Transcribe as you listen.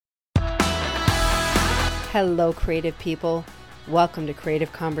Hello, creative people. Welcome to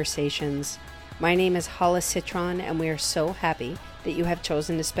Creative Conversations. My name is Hala Citron, and we are so happy that you have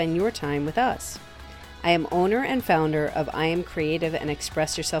chosen to spend your time with us. I am owner and founder of I Am Creative and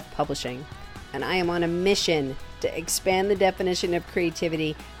Express Yourself Publishing, and I am on a mission to expand the definition of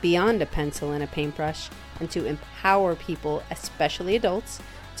creativity beyond a pencil and a paintbrush and to empower people, especially adults,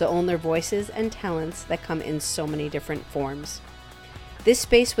 to own their voices and talents that come in so many different forms. This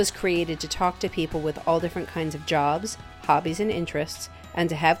space was created to talk to people with all different kinds of jobs, hobbies, and interests, and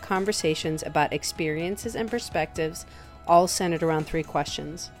to have conversations about experiences and perspectives, all centered around three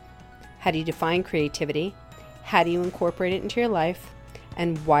questions. How do you define creativity? How do you incorporate it into your life?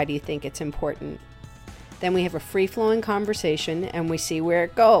 And why do you think it's important? Then we have a free-flowing conversation and we see where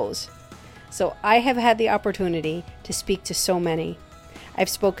it goes. So I have had the opportunity to speak to so many. I've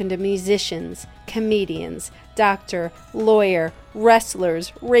spoken to musicians, comedians, doctor, lawyer,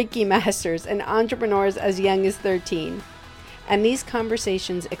 wrestlers, Reiki masters, and entrepreneurs as young as 13. And these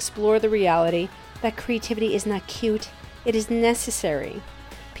conversations explore the reality that creativity is not cute, it is necessary.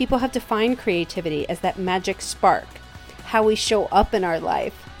 People have defined creativity as that magic spark, how we show up in our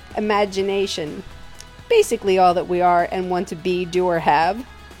life, imagination, basically all that we are and want to be, do, or have.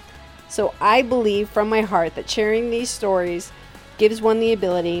 So I believe from my heart that sharing these stories gives one the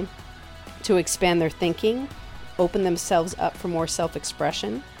ability to expand their thinking, open themselves up for more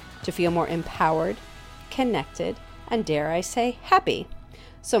self-expression, to feel more empowered, connected, and dare I say, happy.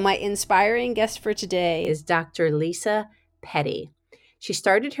 So my inspiring guest for today is Dr. Lisa Petty. She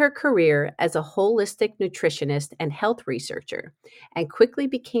started her career as a holistic nutritionist and health researcher and quickly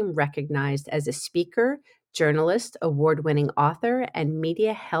became recognized as a speaker, journalist, award-winning author, and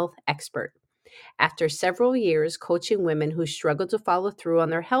media health expert. After several years coaching women who struggle to follow through on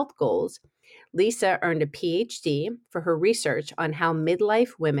their health goals, Lisa earned a PhD for her research on how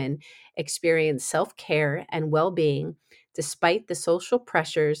midlife women experience self-care and well-being despite the social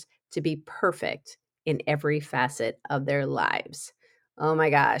pressures to be perfect in every facet of their lives. Oh my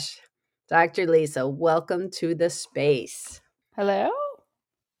gosh. Dr. Lisa, welcome to the space. Hello?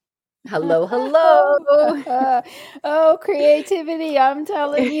 Hello, hello. Oh, creativity. I'm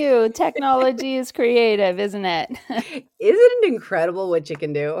telling you, technology is creative, isn't it? Isn't it incredible what you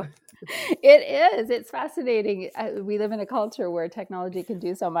can do? It is. It's fascinating. We live in a culture where technology can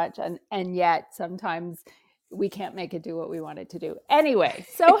do so much, and yet sometimes we can't make it do what we want it to do. Anyway,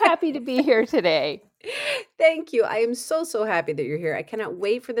 so happy to be here today. Thank you. I am so happy that you're here. I cannot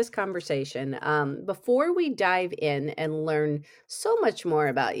wait for this conversation. Before we dive in and learn so much more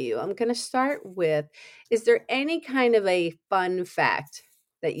about you, I'm going to start with, is there any kind of a fun fact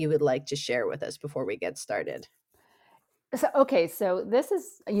that you would like to share with us before we get started? So this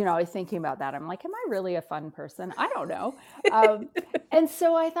is, I was thinking about that. I'm like, am I really a fun person? I don't know. Um, and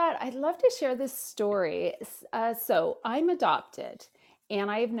so I thought I'd love to share this story. So I'm adopted, and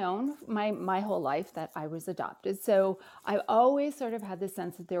I've known my whole life that I was adopted. So I've always sort of had this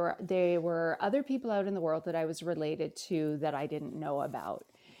sense that there were other people out in the world that I was related to that I didn't know about.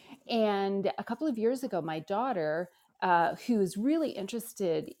 And a couple of years ago, my daughter, who's really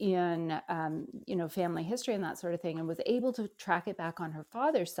interested in, family history and that sort of thing, and was able to track it back on her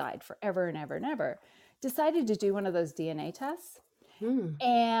father's side forever and ever and ever, decided to do one of those DNA tests. Hmm.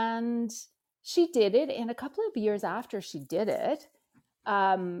 And she did it. And a couple of years after she did it,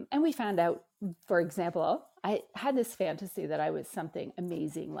 and we found out, for example, I had this fantasy that I was something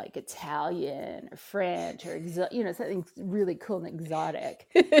amazing like Italian or French or, something really cool and exotic.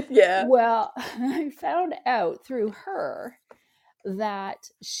 Yeah. Well, I found out through her that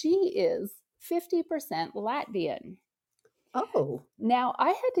she is 50% Latvian. Oh, Now, I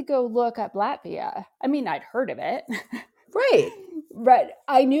had to go look up Latvia. I mean, I'd heard of it, right. but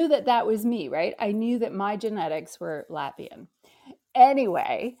I knew that that was me, right? I knew that my genetics were Latvian.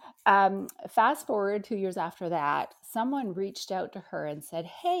 Anyway, fast forward 2 years after that, someone reached out to her and said,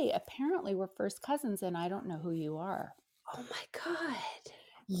 "Hey, apparently we're first cousins and I don't know who you are." Oh my God.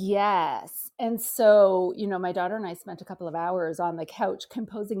 Yes. And so, my daughter and I spent a couple of hours on the couch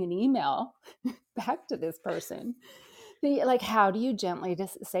composing an email back to this person. Like, how do you gently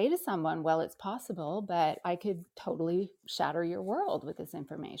just say to someone, well, it's possible, but I could totally shatter your world with this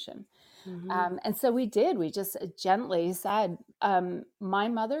information. Mhm. And so we did. We just gently said, my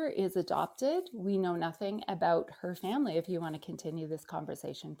mother is adopted. We know nothing about her family. If you want to continue this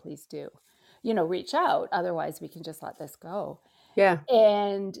conversation, please do. Reach out. Otherwise, we can just let this go. Yeah.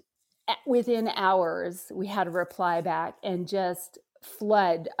 And within hours, we had a reply back and just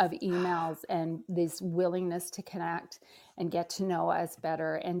flood of emails and this willingness to connect and get to know us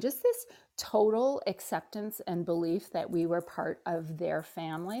better. And just this total acceptance and belief that we were part of their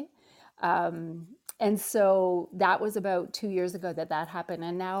family. And so that was about 2 years ago that that happened.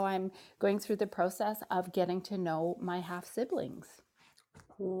 And now I'm going through the process of getting to know my half siblings.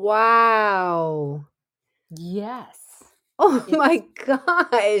 Wow. Yes. Oh my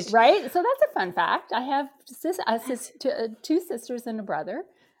It's gosh. right. So that's a fun fact. I have That's two sisters and a brother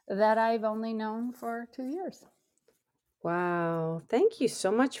that I've only known for 2 years. wow. Thank you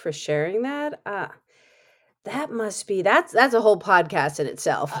so much for sharing that. That must be that's a whole podcast in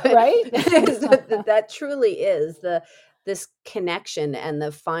itself. Right? That truly is this connection and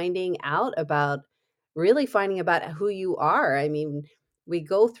the finding out about really finding about who you are. I mean, we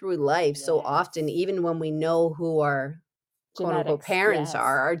go through life so often, Yes. even when we know who our quote unquote Genetics. parents are,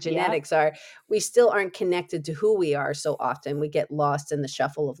 Yes. our Yep. genetics are, we still aren't connected to who we are so often. We get lost in the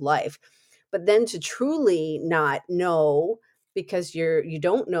shuffle of life. But then to truly not know because you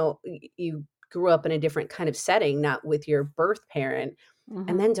don't know you grew up in a different kind of setting, not with your birth parent, and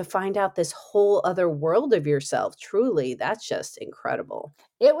Hmm. then to find out this whole other world of yourself, truly, that's just incredible.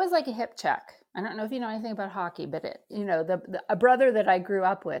 It was like a hip check. I don't know if you know anything about hockey, but a brother that I grew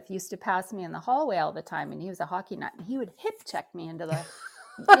up with used to pass me in the hallway all the time, and he was a hockey nut, and he would hip check me into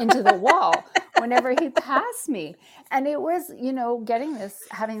the wall whenever he passed me. And it was,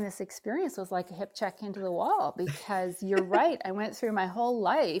 having this experience was like a hip check into the wall, because you're right. I went through my whole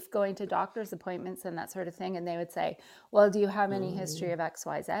life going to doctor's appointments and that sort of thing. And they would say, well, do you have any history Mm, of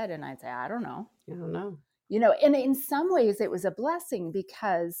XYZ? And I'd say, I don't know. I don't know. And in some ways it was a blessing,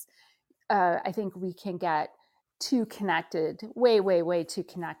 because I think we can get too connected, way too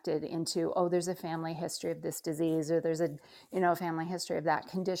connected into, oh, there's a family history of this disease, or there's a, family history of that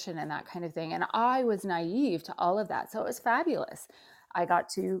condition and that kind of thing. And I was naive to all of that. So it was fabulous. I got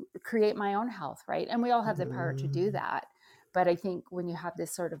to create my own health, right? And we all have the power to do Mm, that. But I think when you have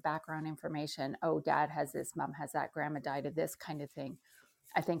this sort of background information, oh, dad has this, mom has that, grandma died of this kind of thing,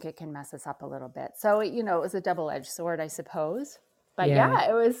 I think it can mess us up a little bit. So, it was a double-edged sword, I suppose. But yeah. yeah,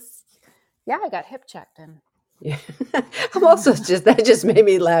 it was, yeah, I got hip checked and Yeah. I'm also just that just made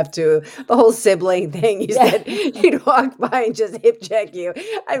me laugh too. The whole sibling thing. You yeah, said you'd walk by and just hip check you.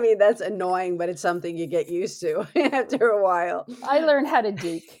 I mean, that's annoying, but it's something you get used to after a while. I learned how to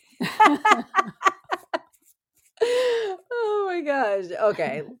deke. Oh my gosh.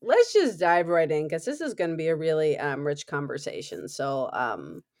 Okay, let's just dive right in because this is going to be a really rich conversation. So,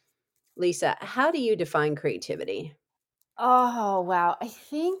 Lisa, how do you define creativity? Oh, wow. I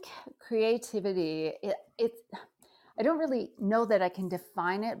think creativity, it's, I don't really know that I can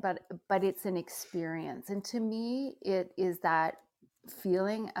define it, but it's an experience. And to me, it is that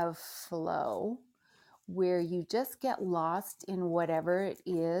feeling of flow where you just get lost in whatever it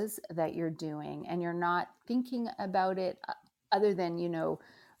is that you're doing, and you're not thinking about it other than,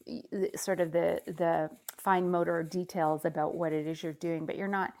 sort of the fine motor details about what it is you're doing, but you're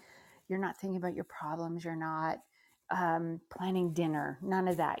not thinking about your problems. You're not planning dinner, none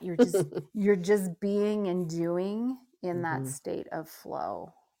of that. You're just being and doing in that Mhm. state of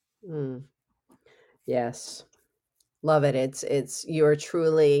flow. Mm, yes. Love it. It's you're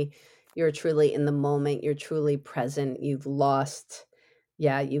truly in the moment. You're truly present. You've lost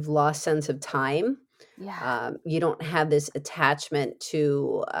sense of time. Yeah. You don't have this attachment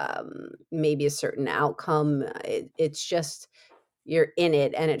to maybe a certain outcome. It's just you're in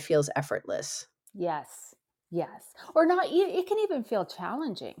it and it feels effortless. Yes, yes. Or not, it can even feel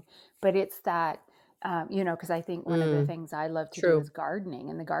challenging, but it's that, because I think one of the Mm, things I love to do is true.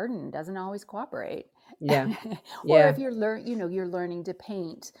 gardening, and the garden doesn't always cooperate. Yeah. Or Yeah. if you're learning to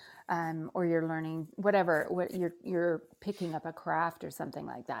paint, or you're learning whatever, what you're picking up a craft or something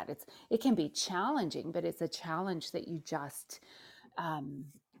like that. It can be challenging, but it's a challenge that you um,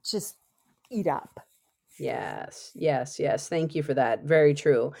 just eat up. Yes, yes, yes. Thank you for that. Very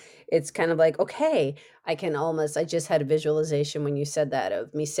true. It's kind of like, okay, I just had a visualization when you said that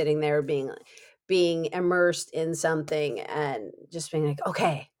of me sitting there being immersed in something and just being like,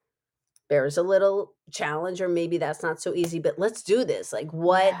 okay, there's a little challenge, or maybe that's not so easy, but let's do this. Like,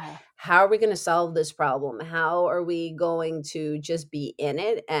 Yeah. how are we going to solve this problem? How are we going to just be in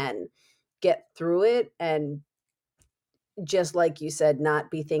it and get through it and just like you said, not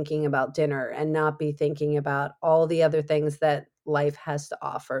be thinking about dinner and not be thinking about all the other things that life has to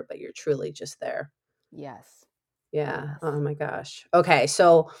offer, but you're truly just there. Yes. Yeah. Yes. Oh my gosh. Okay.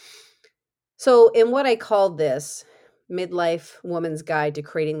 So in what I called this midlife woman's guide to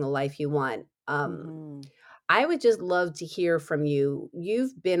creating the life you want, Hmm. I would just love to hear from you.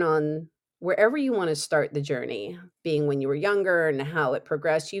 You've been on wherever you want to start the journey, being when you were younger and how it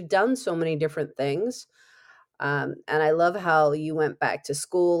progressed. You've done so many different things. And I love how you went back to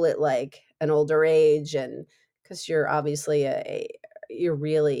school at like an older age, and because you're obviously you're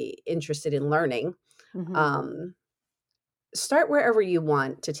really interested in learning. Mhm. Um, Start wherever you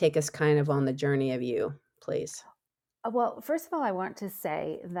want to take us kind of on the journey of you, please. Well, first of all, I want to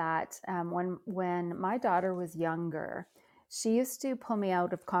say that when my daughter was younger, she used to pull me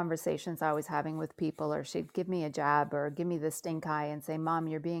out of conversations I was having with people, or she'd give me a jab or give me the stink eye and say, "Mom,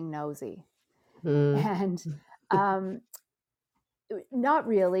 you're being nosy." Mm. And um, not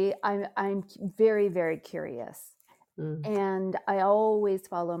really. I'm very, very curious. Mm. And I always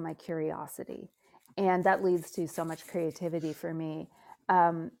follow my curiosity. And that leads to so much creativity for me.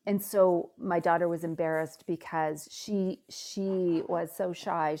 And so my daughter was embarrassed because she was so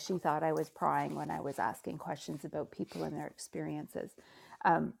shy. She thought I was prying when I was asking questions about people and their experiences.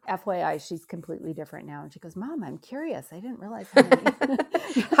 FYI, she's completely different now. And she goes, "Mom, I'm curious. I didn't realize how many."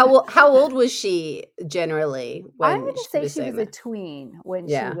 How old was she generally I'm when going to she say was she saying was a that? tween when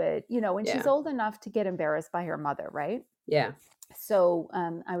she Yeah, would, when she's yeah, old enough to get embarrassed by her mother, right? yeah. So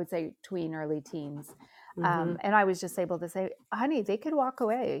I would say tween, early teens. Mm-hmm. And I was just able to say, "Honey, they could walk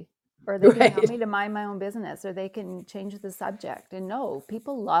away, or they can tell Right. me to mind my own business, or they can change the subject." And no,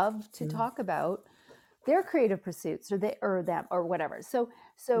 people love to talk about their creative pursuits, or they or them or whatever. So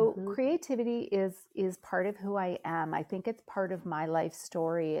Mm-hmm. creativity is part of who I am. I think it's part of my life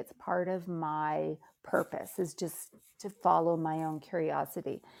story. It's part of my purpose, is just to follow my own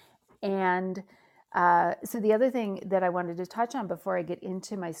curiosity. And so the other thing that I wanted to touch on before I get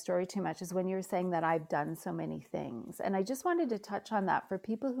into my story too much is when you were saying that I've done so many things. And I just wanted to touch on that for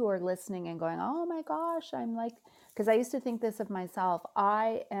people who are listening and going, "Oh my gosh, I'm like," because I used to think this of myself.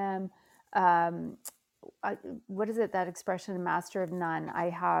 I am, um, I, what is it, that expression, master of none? I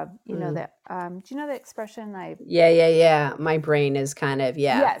have, Mm. that, do you know that expression? Yeah, yeah, yeah. My brain is kind of,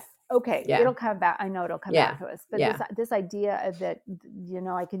 yeah, Yes. Okay. yeah, It'll come back. I know it'll come yeah, back to us. But this yeah. this idea of that,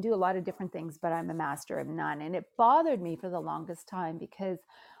 I can do a lot of different things, but I'm a master of none. And it bothered me for the longest time because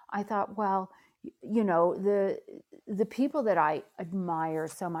I thought, well, the people that I admire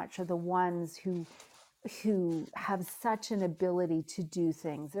so much are the ones who have such an ability to do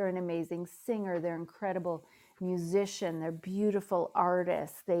things. They're an amazing singer, they're incredible musician, they're beautiful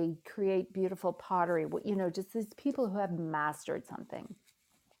artists, they create beautiful pottery, just these people who have mastered something.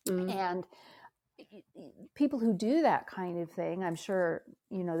 Mm. And people who do that kind of thing, I'm sure,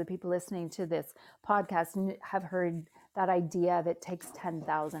 the people listening to this podcast have heard that idea of it takes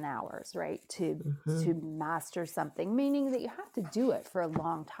 10,000 hours, right? Mm-hmm. To master something, meaning that you have to do it for a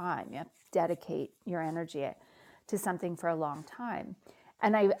long time. You have to dedicate your energy to something for a long time.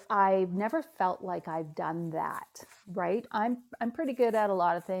 And I've never felt like I've done that, right? I'm pretty good at a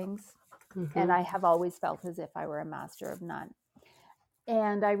lot of things, and Mm-hmm. I have always felt as if I were a master of none.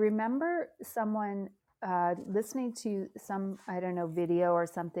 And I remember someone listening to some, I don't know, video or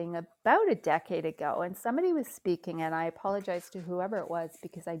something about a decade ago, and somebody was speaking, and I apologize to whoever it was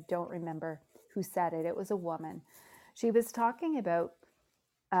because I don't remember who said it. It was a woman. She was talking about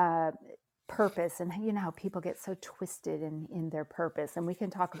uh, purpose, and how people get so twisted in their purpose, and we can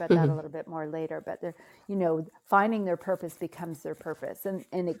talk about that a little bit more later. But they're, finding their purpose becomes their purpose, and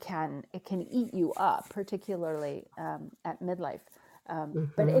it can eat you up, particularly at midlife.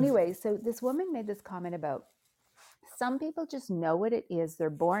 But Mm-hmm. anyway, so this woman made this comment about some people just know what it is. They're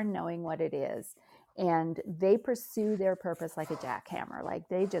born knowing what it is. And they pursue their purpose like a jackhammer. Like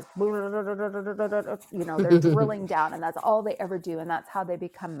they just, they're drilling down, and that's all they ever do. And that's how they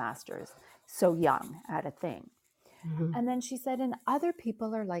become masters so young at a thing. Mm-hmm. And then she said, and other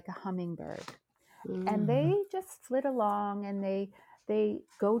people are like a hummingbird, and Mm-hmm. they just flit along, and they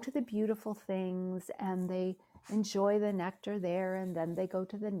go to the beautiful things, and they enjoy the nectar there, and then they go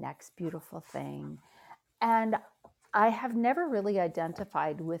to the next beautiful thing. And I have never really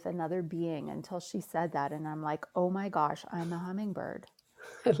identified with another being until she said that, and I'm like, "Oh my gosh, I'm a hummingbird.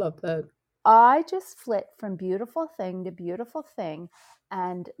 I love that. I just flit from beautiful thing to beautiful thing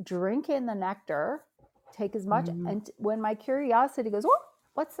and drink in the nectar, take as much, Mm-hmm. and when my curiosity goes, "Oh,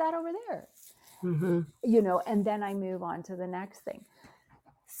 what's that over there?" Mm-hmm. And then I move on to the next thing.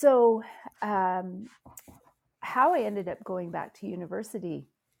 So, how I ended up going back to university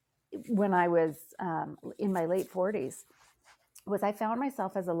when I was in my late 40s was I found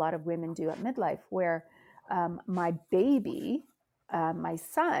myself, as a lot of women do at midlife, where my baby, my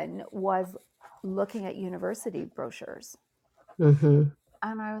son, was looking at university brochures. Mm-hmm.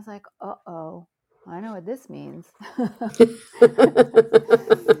 And I was like, uh-oh, I know what this means.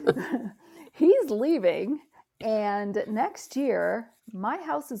 He's leaving. And next year, my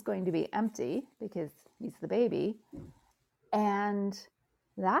house is going to be empty because he's the baby. And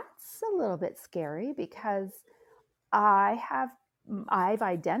that's a little bit scary because I've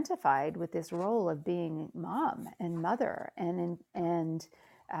identified with this role of being mom and mother, and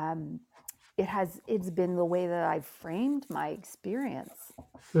um, it's been the way that I've framed my experience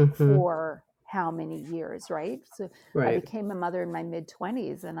Mm-hmm. for how many years, right? So I Right. became a mother in my mid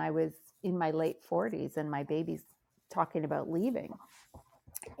 20s, and I was in my late 40s, and my baby's talking about leaving.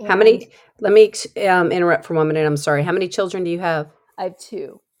 How And many, let me interrupt for 1 minute. I'm sorry. How many children do you have? I have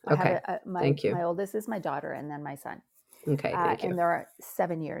two. I have Okay. my Thank you. oldest is my daughter, and then my son, Okay. Thank you. and there are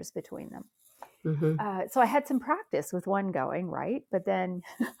 7 years between them. Mm-hmm. So I had some practice with one going, right? But then,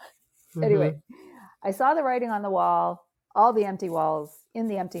 anyway, Mm-hmm. I saw the writing on the wall, all the empty walls in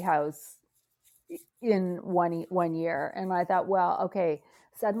the empty house in 1 year, and I thought, well, okay,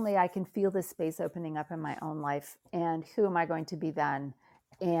 suddenly I can feel this space opening up in my own life, and who am I going to be then?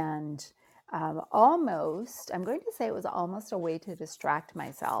 And almost, I'm going to say it was almost a way to distract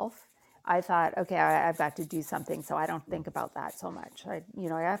myself. I thought, okay, I've got to do something so I don't think about that so much. I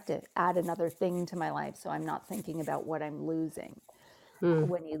have to add another thing to my life so I'm not thinking about what I'm losing Mm.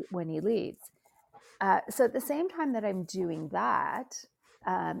 when he leaves. So at the same time that I'm doing that,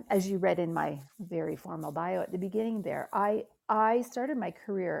 as you read in my very formal bio at the beginning there, I started my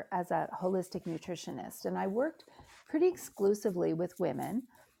career as a holistic nutritionist, and I worked pretty exclusively with women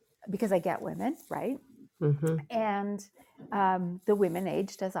because I get women, right? Mm-hmm. And the women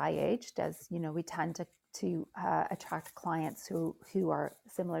aged as I aged, as you know, we tend to attract clients who are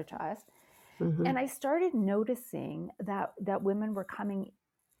similar to us. Mm-hmm. And I started noticing that women were coming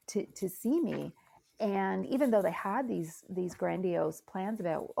to see me, and even though they had these grandiose plans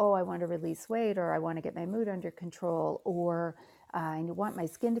about, oh, I want to release weight, or I want to get my mood under control, or I want my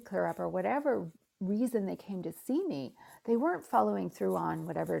skin to clear up, or whatever reason they came to see me, they weren't following through on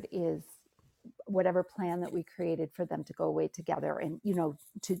whatever it is, whatever plan that we created for them to go away together and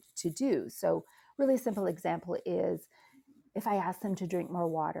to do. So really simple example is, if I asked them to drink more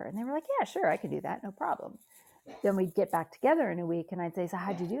water and they were like, yeah, sure, I can do that, no problem. Then we'd get back together in a week and I'd say, so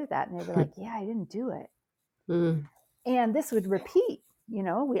how'd you do that? And they'd be like, yeah, I didn't do it. Mm. And this would repeat.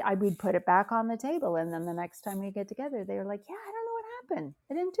 We'd put it back on the table. And then the next time we get together, they were like, yeah, I don't know what happened.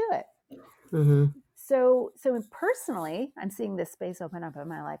 I didn't do it. Mm-hmm. So personally, I'm seeing this space open up in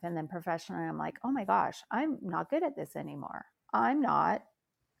my life. And then professionally, I'm like, oh my gosh, I'm not good at this anymore. I'm not.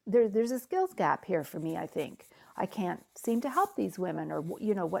 There's a skills gap here for me, I think. I can't seem to help these women, or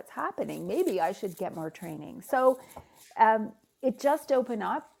what's happening. Maybe I should get more training. So it just opened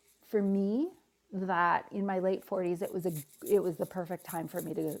up for me that in my late 40s it was the perfect time for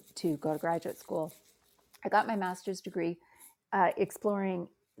me to go to graduate school. I got my master's degree exploring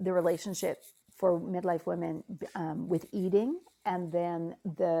the relationship for midlife women with eating, and then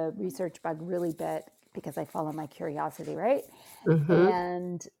the research bug really bit because I follow my curiosity, right? Mm-hmm.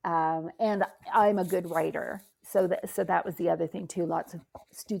 And I'm a good writer, so that was the other thing too. Lots of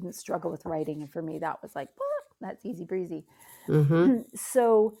students struggle with writing, and for me that was like, that's easy breezy. Mm-hmm.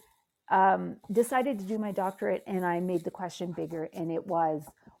 So decided to do my doctorate, and I made the question bigger, and it was,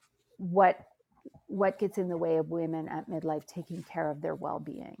 what what gets in the way of women at midlife taking care of their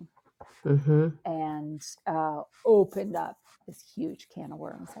well-being, Mm-hmm. and opened up this huge can of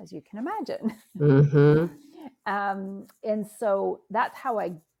worms, as you can imagine. Mm-hmm. And so that's how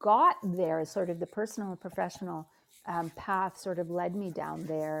I got there. Sort of the personal and professional path sort of led me down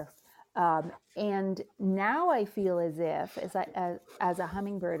there. And now I feel as if, as a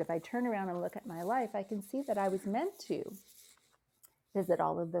hummingbird, if I turn around and look at my life, I can see that I was meant to visit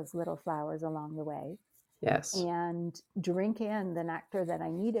all of those little flowers along the way Yes. and drink in the nectar that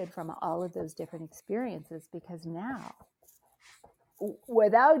I needed from all of those different experiences, because now,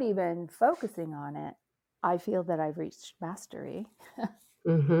 without even focusing on it, I feel that I've reached mastery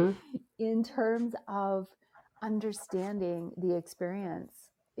Mm-hmm. in terms of understanding the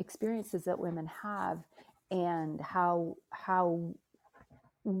experiences that women have, and how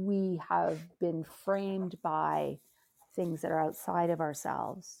we have been framed by things that are outside of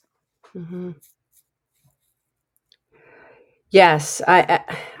ourselves. Mm-hmm. Yes, I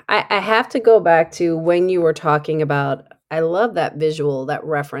have to go back to when you were talking about. I love that visual, that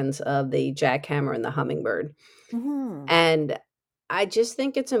reference of the jackhammer and the hummingbird, Mm-hmm. and I just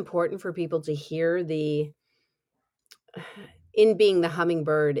think it's important for people to hear the in being the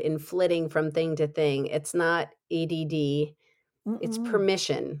hummingbird, in flitting from thing to thing. It's not ADD; it's Mm-mm.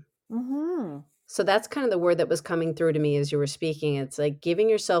 permission. Mm-hmm. So that's kind of the word that was coming through to me as you were speaking. It's like giving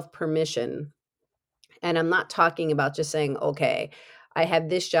yourself permission. And I'm not talking about just saying, okay, I have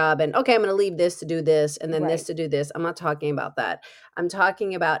this job and okay, I'm going to leave this to do this and then this Right. to do this. I'm not talking about that. I'm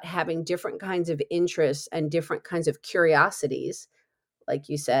talking about having different kinds of interests and different kinds of curiosities, like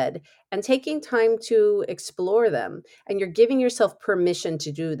you said, and taking time to explore them. And you're giving yourself permission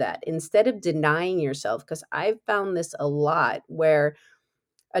to do that instead of denying yourself. Because I've found this a lot where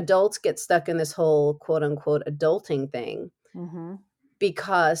adults get stuck in this whole quote unquote adulting thing Mm-hmm.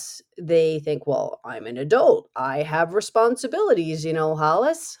 because they think, well, I'm an adult. I have responsibilities,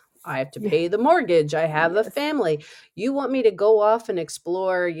 Hollis. I have to Yeah. pay the mortgage. I have a Yes. family. You want me to go off and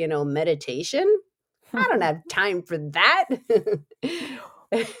explore, meditation? I don't have time for that.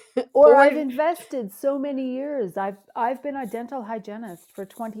 Or Or, I've invested so many years. I've been a dental hygienist for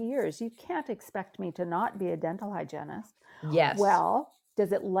 20 years. You can't expect me to not be a dental hygienist. yes. Well,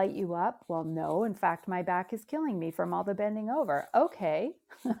 does it light you up? Well, no. In fact, my back is killing me from all the bending over. Okay.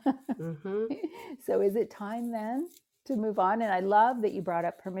 Mm-hmm. So is it time then to move on? And I love that you brought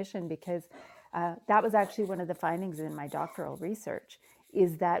up permission, because that was actually one of the findings in my doctoral research,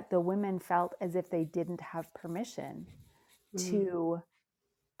 is that the women felt as if they didn't have permission Mm. to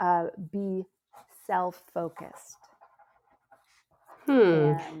be self-focused. Hmm.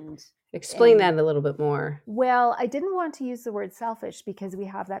 and Explain and that a little bit more. well, I didn't want to use the word selfish because we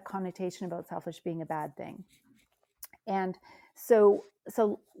have that connotation about selfish being a bad thing. And so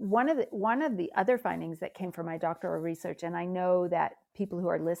one of the other findings that came from my doctoral research, and I know that people who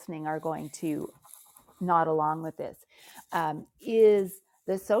are listening are going to nod along with this, is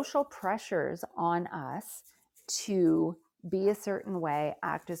the social pressures on us to be a certain way,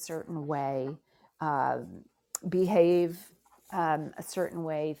 act a certain way, behave a certain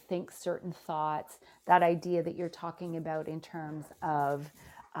way, think certain thoughts. That idea that you're talking about in terms of,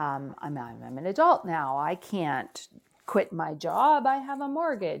 I'm an adult now. I can't quit my job. I have a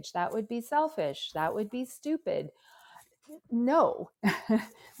mortgage. That would be selfish. That would be stupid. No,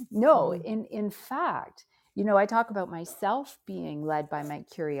 no. Mm-hmm. In fact, I talk about myself being led by my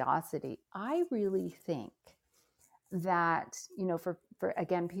curiosity. I really think that, for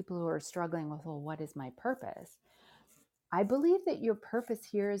again, people who are struggling with, well, what is my purpose? I believe that your purpose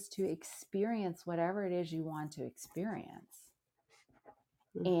here is to experience whatever it is you want to experience.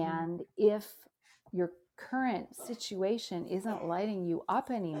 Mm-hmm. And if your current situation isn't lighting you up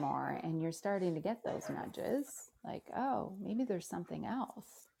anymore and you're starting to get those nudges, like, oh, maybe there's something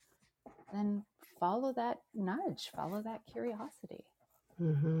else, then follow that nudge, follow that curiosity.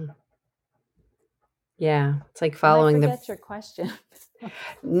 Mm-hmm. Yeah, it's like And I following the. forget your question.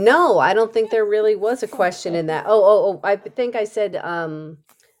 No, I don't think there really was a question in that. Oh, I think I said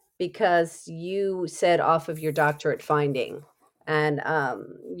because you said off of your doctorate finding, and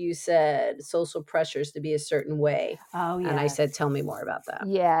you said social pressures to be a certain way, Oh, and I said, yes. tell me more about that.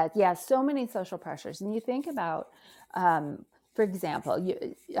 Yeah. So many social pressures. And you think about, for example,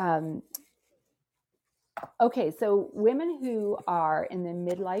 okay, so women who are in the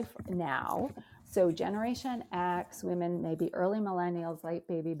midlife now, so Generation X, women, maybe early millennials, late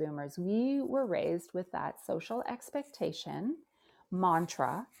baby boomers, we were raised with that social expectation,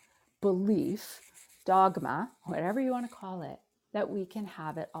 mantra, belief, dogma, whatever you want to call it, that we can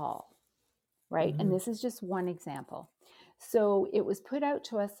have it all, right? And Mm-hmm. this is just one example. So it was put out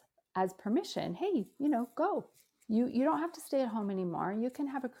to us as permission. Hey, go. You don't have to stay at home anymore. You can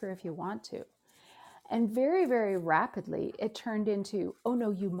have a career if you want to. And very, very rapidly, it turned into, oh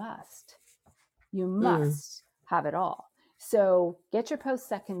no, you must. You Mm. must have it all. So get your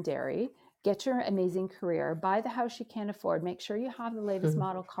post-secondary, get your amazing career, buy the house you can't afford, make sure you have the latest Mm-hmm.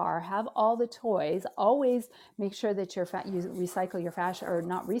 model car, have all the toys, always make sure that you recycle your fashion, or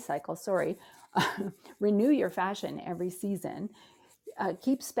not recycle, sorry, renew your fashion every season.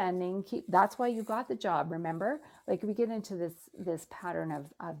 Keep spending. That's why you got the job. Remember, like, we get into this pattern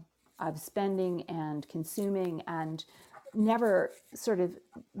of spending and consuming and never sort of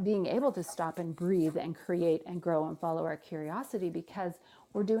being able to stop and breathe and create and grow and follow our curiosity, because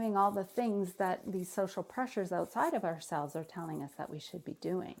we're doing all the things that these social pressures outside of ourselves are telling us that we should be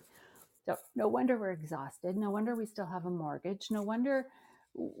doing. So no wonder we're exhausted. No wonder we still have a mortgage. No wonder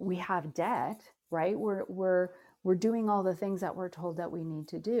we have debt, right? We're doing all the things that we're told that we need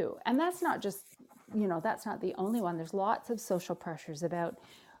to do. And that's not just, that's not the only one. There's lots of social pressures about,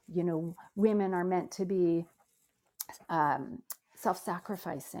 women are meant to be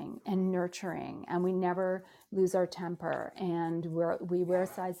self-sacrificing and nurturing, and we never lose our temper, and we wear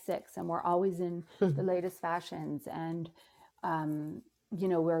size 6, and we're always in the latest fashions, and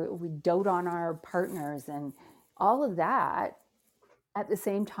we dote on our partners and all of that, at the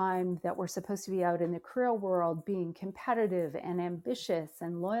same time that we're supposed to be out in the career world being competitive and ambitious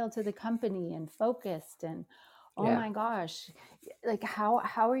and loyal to the company and focused. And oh Yeah. my gosh, like, how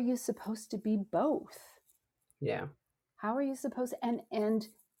are you supposed to be both? Yeah. How are you supposed to,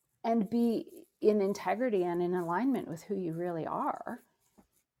 and be in integrity and in alignment with who you really are?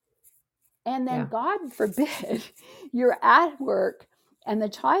 And then, Yeah. God forbid, you're at work and the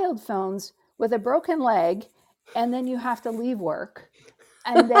child phones with a broken leg, and then you have to leave work.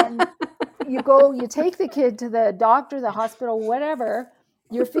 And then you take the kid to the doctor, the hospital, whatever.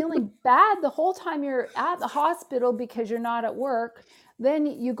 You're feeling bad the whole time you're at the hospital because you're not at work. Then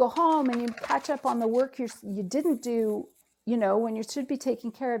you go home and you catch up on the work you didn't do, when you should be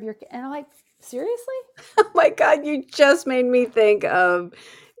taking care of your kid. And I'm like, seriously? Oh my God, you just made me think of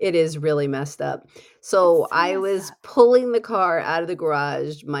it is really messed up. It's So so I messed was up. pulling the car out of the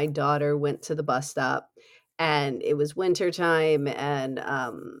garage. My daughter went to the bus stop and it was winter time. And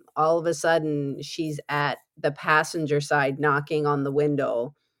all of a sudden, she's at the passenger side knocking on the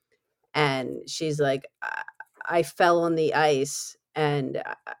window. And she's like, I fell on the ice and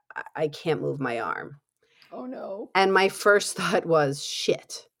I can't move my arm. Oh no. And my first thought was,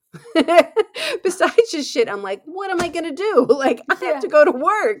 shit. Besides just shit, I'm like, what am I going to do? Like, I have Yeah. to go to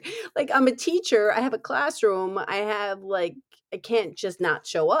work. Like, I'm a teacher. I have a classroom. I can't just not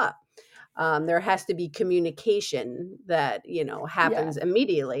show up. There has to be communication that, Yeah. happens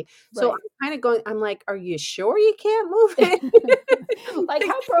immediately. So Right. I'm kind of going, I'm like, are you sure you can't move it? Like, like,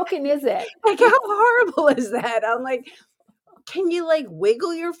 how broken is it? like, how horrible is that? I'm like, can you like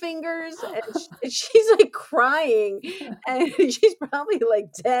wiggle your fingers? And she's like crying and she's probably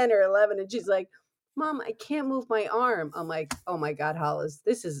like 10 or 11 and she's like, Mom, I can't move my arm. I'm like, oh my God, Hollis,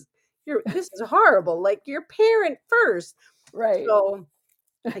 this is horrible. Like your parent first. Right. So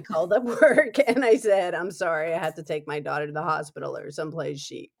I called up work and I said, I'm sorry, I had to take my daughter to the hospital or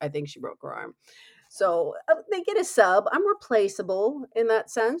someplace. I think she broke her arm. So they get a sub. I'm replaceable in that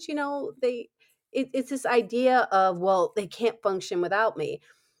sense. It's this idea of, well, they can't function without me.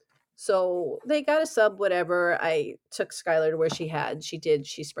 So they got a sub, whatever. I took Skylar to where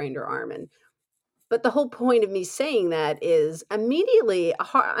she sprained her arm. But the whole point of me saying that is immediately,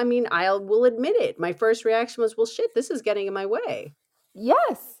 I mean, I will admit it. My first reaction was, well, shit, this is getting in my way.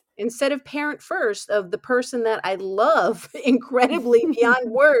 Yes. Instead of parent first of the person that I love incredibly beyond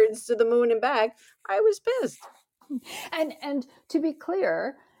words to the moon and back, I was pissed. And to be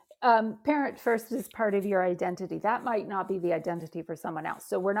clear, parent first is part of your identity. That might not be the identity for someone else.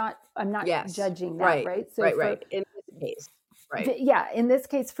 So I'm not Yes. judging that, Right. right? So Right, right. In this case. Right. yeah, in this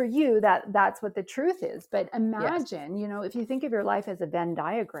case for you, that's what the truth is. But Yes. imagine, if you think of your life as a Venn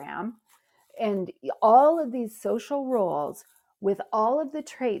diagram, and all of these social roles with all of the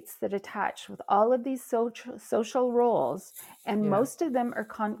traits that attach with all of these social roles, and Yeah. most of them are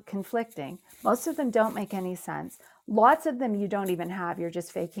conflicting, most of them don't make any sense, lots of them you don't even have, you're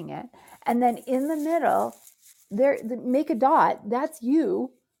just faking it, and then in the middle there, make a dot, that's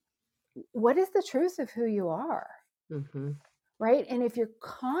you. What is the truth of who you are? Mhm. Right? And if you're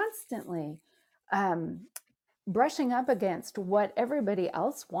constantly um, brushing up against what everybody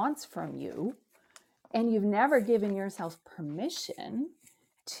else wants from you, and you've never given yourself permission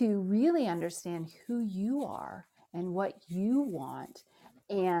to really understand who you are and what you want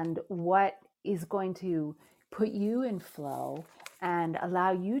and what is going to put you in flow and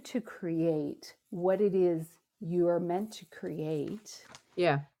allow you to create what it is you are meant to create,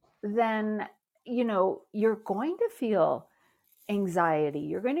 Yeah. then you're going to feel anxiety,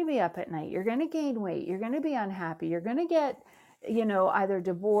 you're going to be up at night, you're going to gain weight, you're going to be unhappy, you're going to get either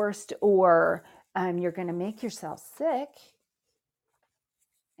divorced, or you're going to make yourself sick,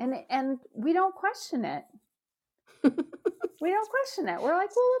 and we don't question it. We don't question it. We're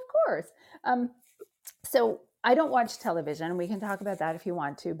like, well, of course. So I don't watch television. We can talk about that if you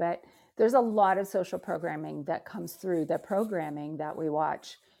want to, but there's a lot of social programming that comes through the programming that we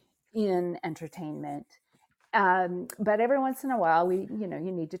watch in entertainment. But every once in a while, you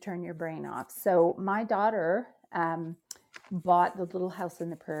need to turn your brain off. So my daughter bought the Little House in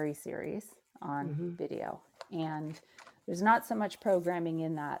the Prairie series on Mhm. video, and there's not so much programming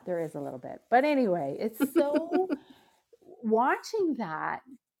in that. There is a little bit, but anyway, it's so watching that.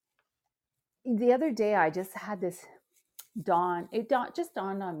 The other day, I just had this just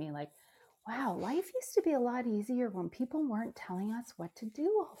dawned on me, like, wow, life used to be a lot easier when people weren't telling us what to do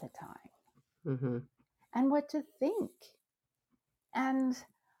all the time Mhm. and what to think. And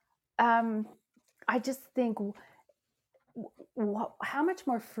um, I just think how much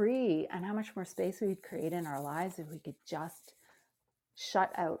more free and how much more space we'd create in our lives if we could just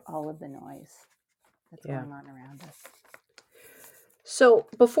shut out all of the noise that's Yeah. going on around us. So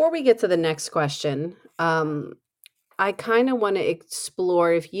before we get to the next question, I kind of want to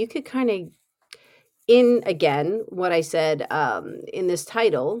explore if you could kind of, in again, what I said in this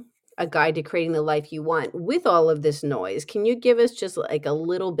title, A Guide to Creating the Life You Want, with all of this noise, can you give us just like a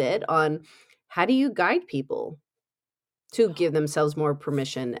little bit on how do you guide people to give themselves more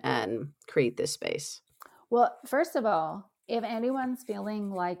permission and create this space? Well, first of all, If anyone's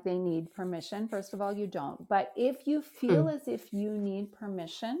feeling like they need permission, first of all, you don't. But if you feel as if you need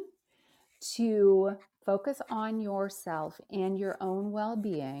permission to focus on yourself and your own well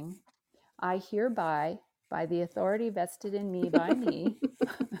being, I hereby, by the authority vested in me by me,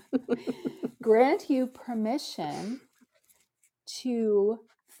 grant you permission to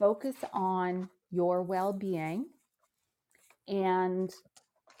focus on your well being and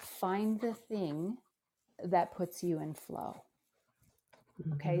find the thing that puts you in flow.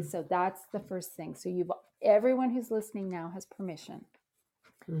 Okay, so that's the first thing. So everyone who's listening now has permission.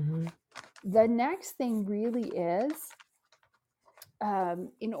 The next thing really is,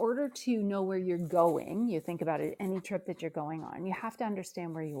 in order to know where you're going, you think about it, any trip that you're going on, you have to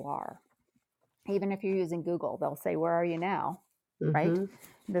understand where you are. Even if you're using Google, they'll say, "Where are you now?" Right?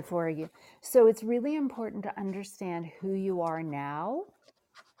 Before you. So it's really important to understand who you are now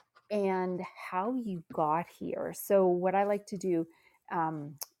and how you got here. So what I like to do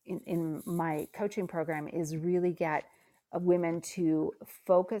in my coaching program is really get women to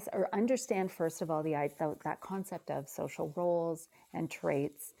focus or understand, first of all, that concept of social roles and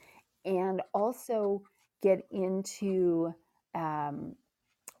traits, and also get into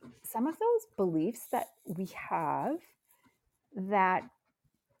some of those beliefs that we have that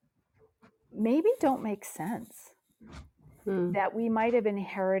maybe don't make sense, that we might have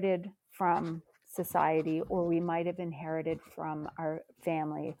inherited from society, or we might have inherited from our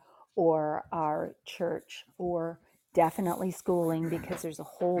family or our church, or definitely schooling, because there's a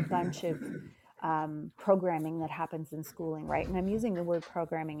whole bunch of programming that happens in schooling, right? And I'm using the word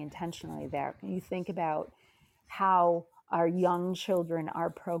programming intentionally there. You think about how our young children are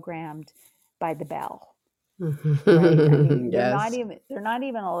programmed by the bell, right? I mean, they're not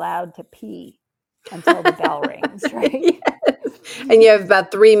even allowed to pee until the bell rings, right? Yes. And you have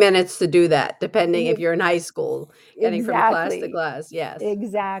about 3 minutes to do that, depending if you're in high school, getting from class to Exactly. class. Yes.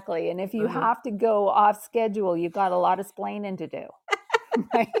 Exactly. And if you have to go off schedule, you've got a lot of splaining to do.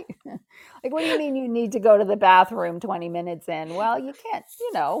 Right? Like, what do you mean you need to go to the bathroom 20 minutes in? Well, you can't,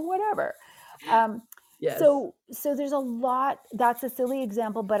 whatever. Yes. So there's a lot. That's a silly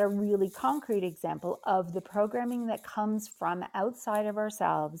example, but a really concrete example of the programming that comes from outside of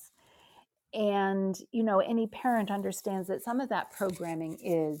ourselves. And any parent understands that some of that programming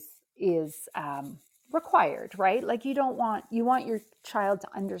is required, right? Like, you want your child to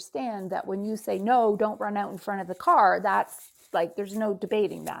understand that when you say no, don't run out in front of the car, that's like, there's no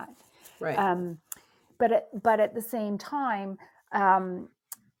debating that. Right. But at the same time,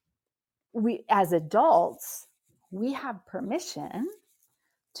 we, as adults, we have permission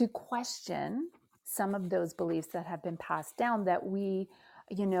to question some of those beliefs that have been passed down, that we,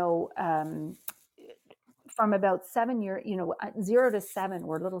 from about 7 years, 0 to 7,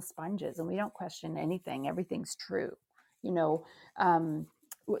 we're little sponges and we don't question anything. Everything's true,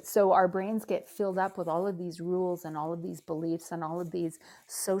 so our brains get filled up with all of these rules and all of these beliefs and all of these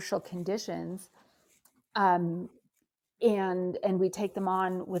social conditions, and we take them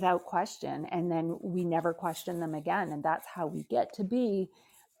on without question, and then we never question them again. And that's how we get to be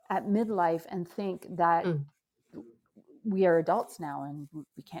at midlife and think that we are adults now and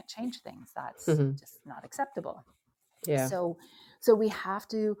we can't change things. That's just not acceptable. Yeah. So we have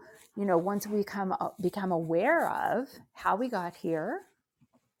to, once we become aware of how we got here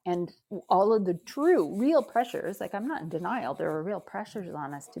and all of the real pressures, like, I'm not in denial, there are real pressures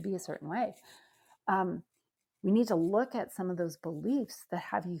on us to be a certain way. We need to look at some of those beliefs that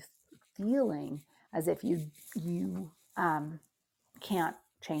have you feeling as if you can't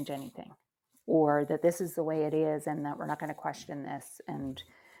change anything, or that this is the way it is and that we're not going to question this. And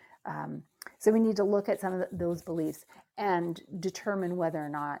so we need to look at some of those beliefs and determine whether or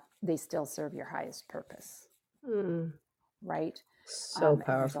not they still serve your highest purpose. Right? So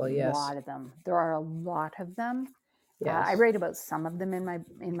powerful. There's a Yes. lot of them. There are a lot of them. Yes. I write about some of them in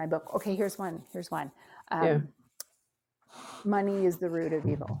my book. Okay, here's one. Money is the root of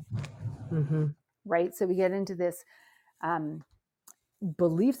evil. Right? So we get into this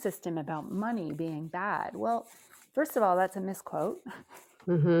belief system about money being bad. Well, first of all, that's a misquote.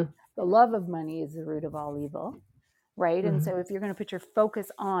 The love of money is the root of all evil, right? And so if you're going to put your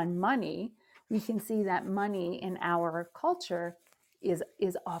focus on money, we can see that money in our culture is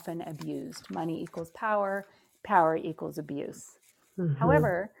often abused. Money equals power, power equals abuse.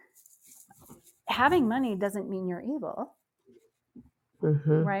 However, having money doesn't mean you're evil,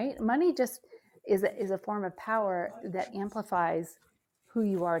 right? Money just is a form of power that amplifies who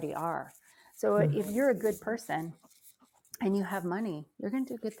you already are. So if you're a good person and you have money, you're going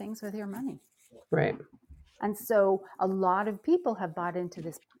to do good things with your money. Right. And so a lot of people have bought into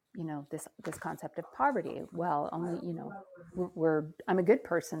this this concept of poverty. Well, only, I'm a good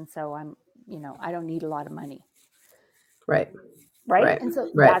person, so I don't need a lot of money. Right. Right. Right. And so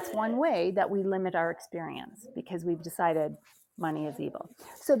Right. that's one way that we limit our experience, because we've decided money is evil.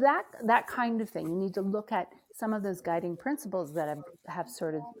 So that kind of thing, you need to look at some of those guiding principles that have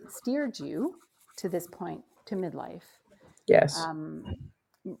sort of steered you to this point, to midlife. Yes. Um,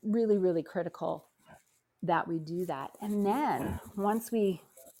 really, really critical that we do that. And then once we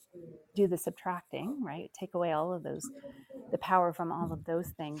do the subtracting, right, take away all of those, the power from all of those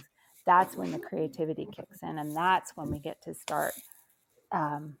things, that's when the creativity kicks in. And that's when we get to start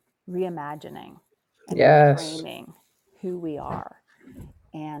reimagining and Yes. reframing who we are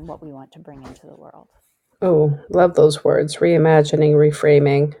and what we want to bring into the world. Oh, love those words. Reimagining,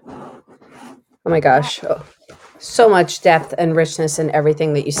 reframing. Oh my Yeah. gosh. Oh, so much depth and richness in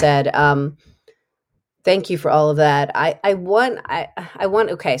everything that you said. Thank you for all of that. I want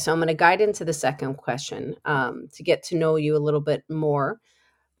okay, so I'm going to guide into the second question to get to know you a little bit more,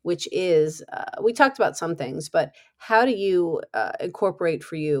 which is we talked about some things, but how do you incorporate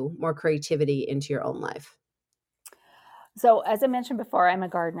for you more creativity into your own life? So, as I mentioned before, I'm a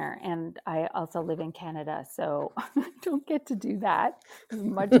gardener and I also live in Canada. So, I don't get to do that as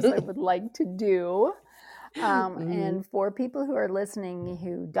much as I would like to do. Mhm. And for people who are listening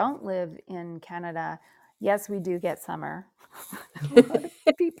who don't live in Canada, yes, we do get summer. A lot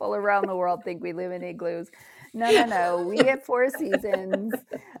of people around the world think we live in igloos. No, no, no. We get 4 seasons.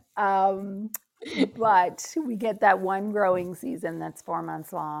 Um, but we get that one growing season that's 4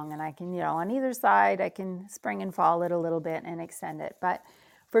 months long. And I can, on either side, I can spring and fall it a little bit and extend it. But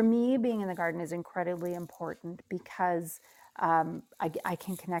for me, being in the garden is incredibly important because I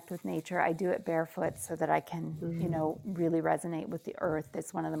can connect with nature. I do it barefoot so that I can, Mhm. really resonate with the earth.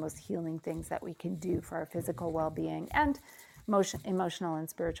 It's one of the most healing things that we can do for our physical well-being and emotional and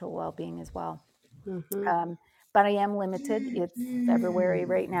spiritual well-being as well. Mhm. Um, but I am limited. It's February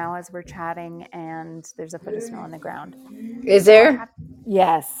right now as we're chatting, and there's a foot of snow on the ground. Is So I there? have,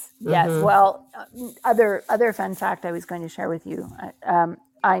 yes, yes. Mhm. Well, other fun fact I was going to share with you.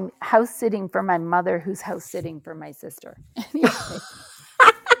 I'm house sitting for my mother, who's house sitting for my sister.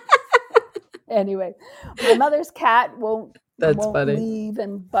 Anyway, my mother's cat won't That's won't funny. leave,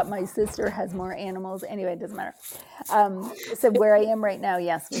 but my sister has more animals. Anyway, it doesn't matter. So where I am right now,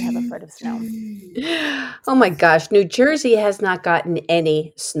 yes, we have a foot of snow. Oh my gosh, New Jersey has not gotten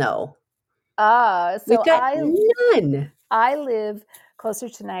any snow. We've So got none. I live closer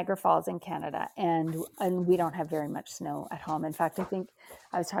to Niagara Falls in Canada, and we don't have very much snow at home. In fact, I think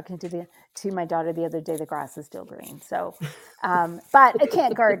I was talking to my daughter the other day. The grass is still green. So, but I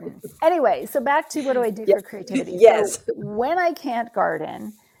can't garden anyway. So back to what do I do Yeah. for creativity? So Yes. when I can't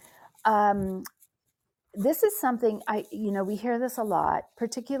garden, um, this is something we hear this a lot,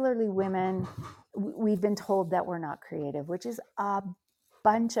 particularly women. We've been told that we're not creative, which is a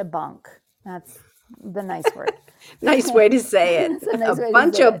bunch of bunk. That's the nice word. Nice way to say it. That's a A nice way to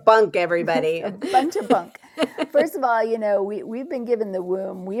bunch say of it. bunk, everybody. A bunch of bunk. First of all, we've been given the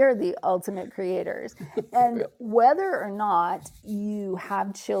womb. We are the ultimate creators. And whether or not you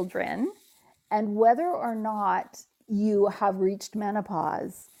have children and whether or not you have reached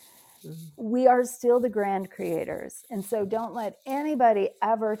menopause, we are still the grand creators. And so don't let anybody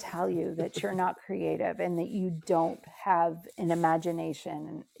ever tell you that you're not creative and that you don't have an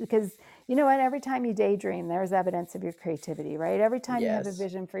imagination. Because you know what? Every time you daydream, there's evidence of your creativity, right? Every time you have a Yes.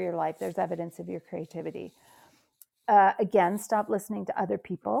 vision for your life, there's evidence of your creativity. Again, stop listening to other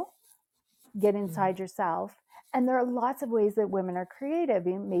people, get inside yourself. And there are lots of ways that women are creative.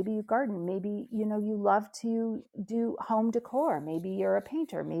 Maybe you garden, maybe you love to do home decor, maybe you're a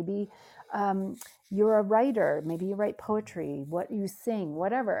painter, maybe you're a writer, maybe you write poetry, what you sing,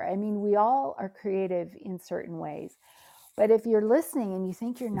 whatever. I mean, we all are creative in certain ways. But if you're listening and you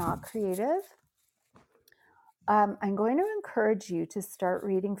think you're not creative, I'm going to encourage you to start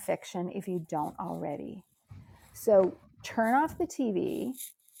reading fiction if you don't already. So turn off the TV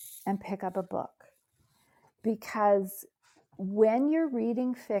and pick up a book, because when you're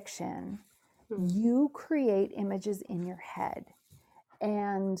reading fiction, you create images in your head,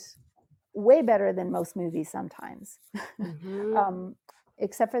 and way better than most movies sometimes. Mhm. um,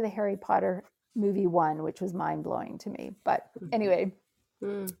 except for the Harry Potter movie one, which was mind blowing to me. But anyway,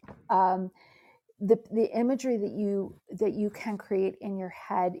 Mhm. um, the imagery that you can create in your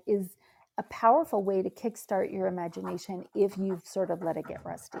head is a powerful way to kickstart your imagination if you've sort of let it get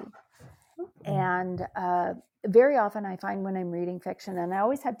rusty. And very often I find when I'm reading fiction, and I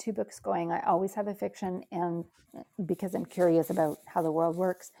always have two books going, I always have a fiction, and because I'm curious about how the world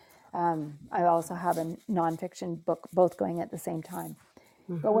works, I also have a nonfiction book, both going at the same time.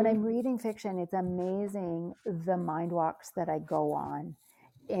 But when Mm-hmm. I'm reading fiction, it's amazing the mind walks that I go on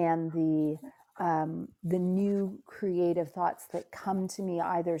and the new creative thoughts that come to me,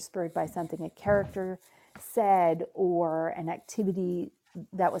 either spurred by something a character said or an activity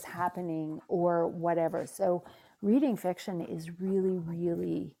that was happening or whatever. So reading fiction is really,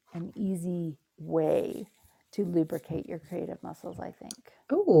 really an easy way to lubricate your creative muscles, I think.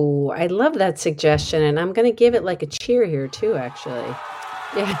 Oh, I love that suggestion, and I'm gonna give it like a cheer here too, actually.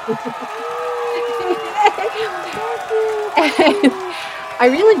 Yeah. Thank you. Thank And you. I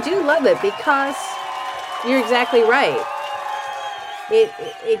really do love it because you're exactly right. It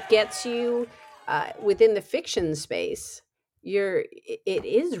gets you within the fiction space. It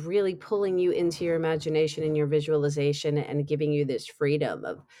is really pulling you into your imagination and your visualization and giving you this freedom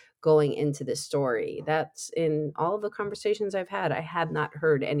of going into this story. That's in all of the conversations I've had. I had not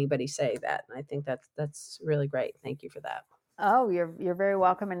heard anybody say that, and I think that's really great. Thank you for that. Oh, you're very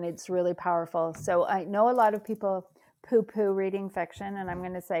welcome, and it's really powerful. So I know a lot of people poo-poo reading fiction, and I'm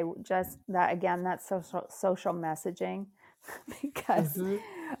going to say just that again. That's social messaging, because Hmm.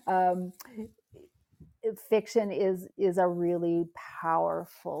 um, fiction is a really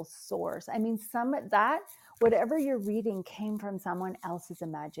powerful source. I mean, some that whatever you're reading came from someone else's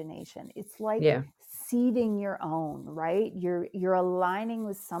imagination. It's like Yeah, seeding your own, right? You're aligning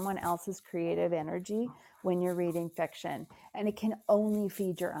with someone else's creative energy when you're reading fiction, and it can only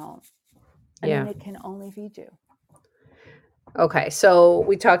feed your own. I mean, yeah. it can only feed you. Okay, so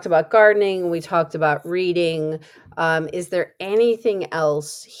we talked about gardening, we talked about reading. Is there anything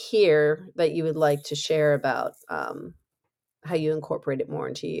else here that you would like to share about how you incorporate it more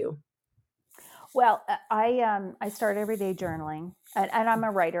into you? Well, I start every day journaling, and I'm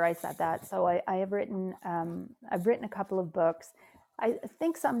a writer. I said that, so I have written I've written a couple of books. I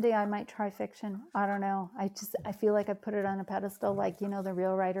think someday I might try fiction. I don't know. I feel like I put it on a pedestal, like the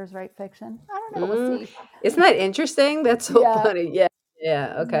real writers write fiction. I don't know. We'll Mm, see. isn't that interesting? That's so Yeah, funny. Yeah,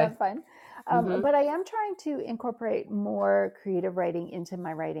 yeah. isn't Okay. that fun? Mm-hmm. But I am trying to incorporate more creative writing into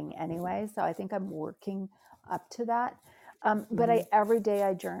my writing anyway. So I think I'm working up to that. But Mm-hmm. every day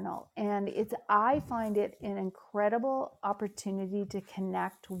I journal, and I find it an incredible opportunity to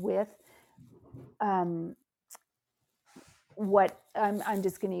connect with um, what I'm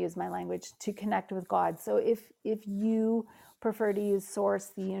just going to use my language to connect with God. So if you prefer to use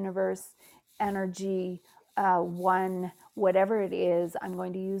source, the universe, energy, one, whatever it is, I'm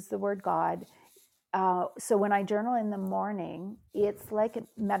going to use the word God. So when I journal in the morning, it's like a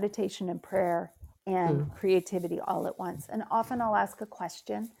meditation and prayer and creativity all at once. And often I'll ask a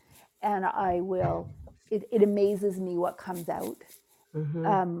question, and it amazes me what comes out.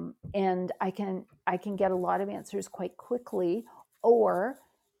 Mm-hmm. And I can get a lot of answers quite quickly, or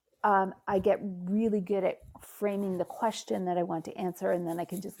I get really good at framing the question that I want to answer, and then I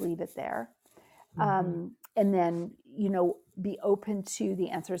can just leave it there. Mm-hmm. And then be open to the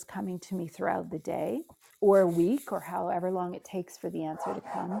answers coming to me throughout the day or a week or however long it takes for the answer to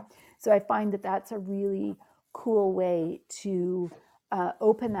come. So I find that that's a really cool way to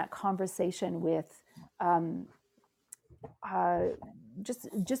open that conversation with um, uh,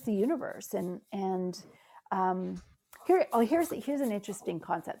 just the universe. And um, here's an interesting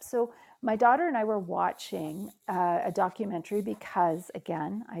concept. So my daughter and I were watching a documentary because,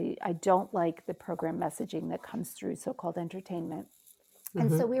 again, I don't like the program messaging that comes through so-called entertainment.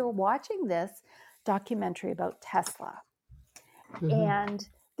 And Mm-hmm. so we were watching this documentary about Tesla. Mm-hmm. And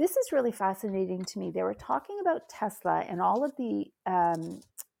this is really fascinating to me. They were talking about Tesla and all of the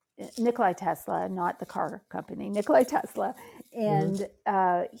Nikolai Tesla, not the car company, Nikolai Tesla. Mm-hmm. And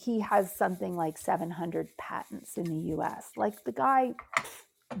he has something like 700 patents in the US. Like the guy,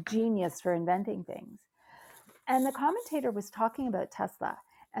 genius for inventing things. And the commentator was talking about Tesla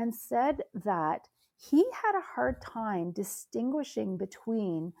and said that he had a hard time distinguishing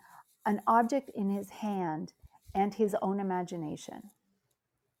between an object in his hand and his own imagination.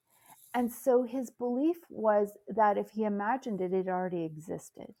 And so his belief was that if he imagined it, it already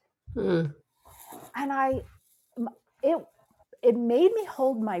existed. Mm. And it it made me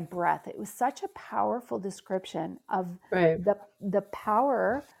hold my breath. It was such a powerful description of Right. the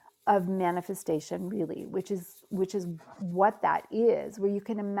power of manifestation, really, which is what that is, where you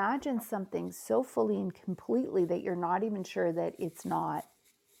can imagine something so fully and completely that you're not even sure that it's not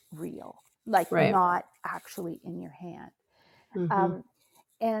real, like Right. not actually in your hand. Mm-hmm. Um,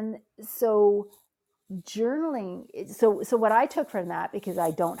 and so journaling, so what I took from that, because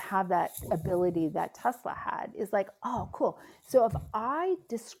I don't have that ability that Tesla had, is like, oh cool, so if I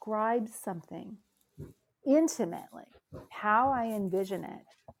describe something intimately how I envision it,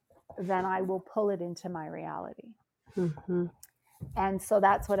 then I will pull it into my reality. Mm-hmm. And so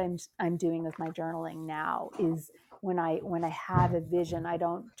that's what I'm doing with my journaling now is when I have a vision, I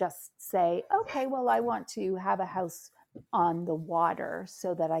don't just say, okay, well, I want to have a house on the water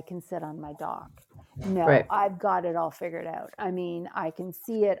so that I can sit on my dock. No, Right. I've got it all figured out. I mean, I can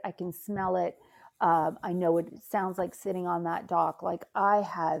see it, I can smell it. I know what it sounds like sitting on that dock. Like I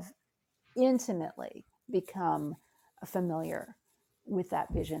have intimately become familiar with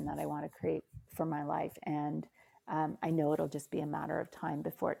that vision that I want to create for my life. And I know it'll just be a matter of time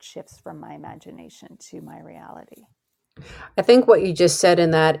before it shifts from my imagination to my reality. I think what you just said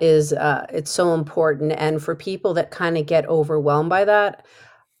in that is it's so important. And for people that kind of get overwhelmed by that,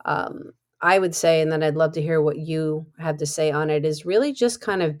 um, I would say, and then I'd love to hear what you have to say on it, is really just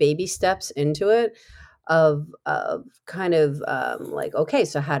kind of baby steps into it of kind of like, okay,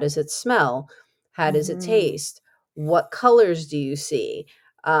 so how does it smell? How does it Mm-hmm. taste? What colors do you see?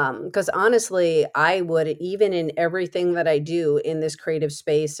 Because honestly, I would, even in everything that I do in this creative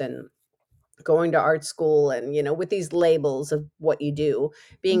space and going to art school and with these labels of what you do,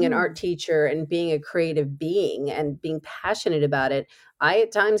 being an art Mm-hmm. teacher and being a creative being and being passionate about it, I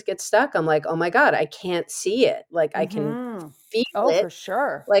at times get stuck. I'm like, oh my god, I can't see it. Like I can Mm-hmm. feel Oh, it, for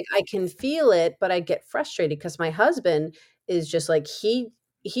sure. like I can feel it, but I get frustrated because my husband is just like, he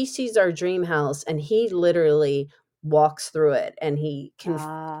sees our dream house and he literally walks through it, and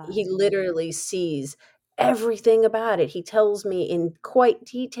Ah, he literally sees everything about it. He tells me in quite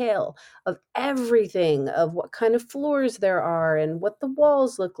detail of everything, of what kind of floors there are and what the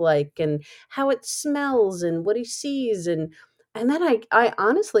walls look like and how it smells and what he sees. And then I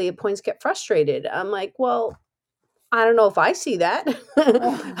honestly at points get frustrated. I'm like, well, I don't know if I see that.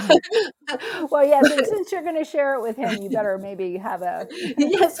 well, yes, and since you're going to share it with him, you better maybe have a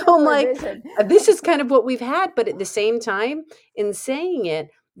Yes, so I'm similar like, vision. this is kind of what we've had, but at the same time, in saying it,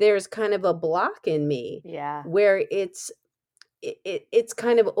 there's kind of a block in me Yeah. where it's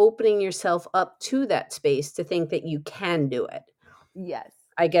kind of opening yourself up to that space to think that you can do it, Yes.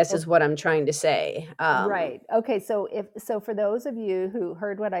 I guess Well, is what I'm trying to say. right. Okay. So for those of you who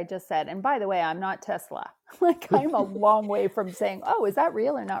heard what I just said, and by the way, I'm not Tesla. Like I'm a long way from saying, "Oh, is that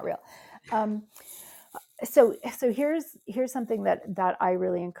real or not real?" Um, so here's something that I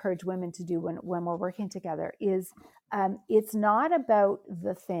really encourage women to do when we're working together is it's not about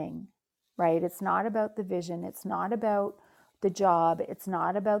the thing, right? It's not about the vision. It's not about the job. It's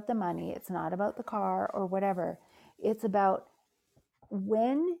not about the money. It's not about the car or whatever. It's about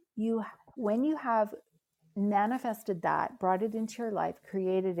when you have manifested that, brought it into your life,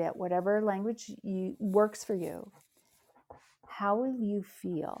 created it, whatever language you works for you, how will you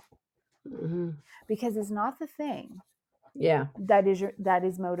feel? Mhm. Because it's not the thing Yeah. that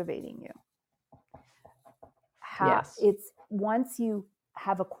is motivating you. How Yes. it's once you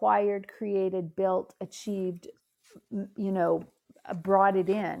have acquired, created, built, achieved, you know, brought it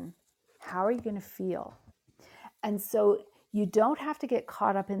in, how are you going to feel? And so you don't have to get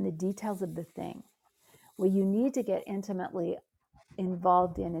caught up in the details of the thing. What you need to get intimately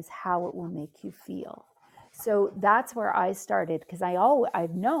involved in is how it will make you feel. So that's where I started because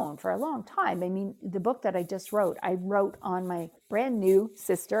I've known for a long time. I mean, the book that I wrote on my brand new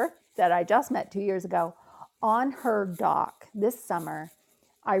sister that I just met 2 years ago on her dock this summer.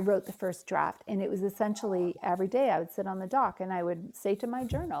 I wrote the first draft, and it was essentially every day I would sit on the dock and I would say to my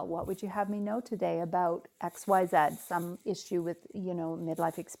journal, "What would you have me know today about XYZ, some issue with,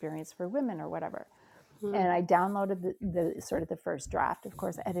 midlife experience for women or whatever?" Mhm. And I downloaded the sort of the first draft. Of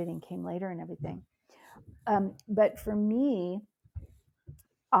course, editing came later and everything. But for me,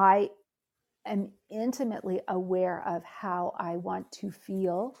 I am intimately aware of how I want to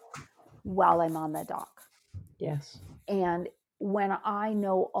feel while I'm on the dock. Yes. And when I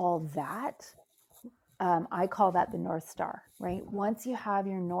know all that, I call that the North Star, right? Once you have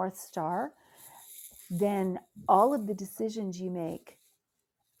your North Star, then all of the decisions you make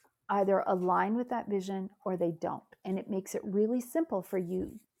either align with that vision or they don't. And it makes it really simple for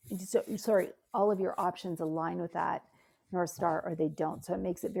you. So, sorry, all of your options align with that North Star or they don't. So it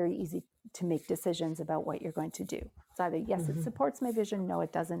makes it very easy to make decisions about what you're going to do. It's either yes, it Mhm. supports my vision, no,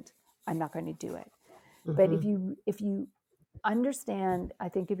 it doesn't. I'm not going to do it. But Mhm. if you understand, I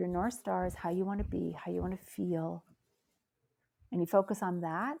think of your North Star as how you want to be, how you want to feel, and you focus on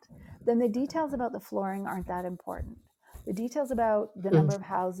that, then the details about the flooring aren't that important. The details about the Mhm. number of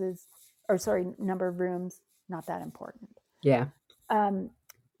houses, or sorry, number of rooms, not that important. Yeah. Um,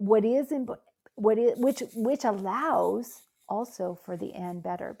 what is what is which allows also for the and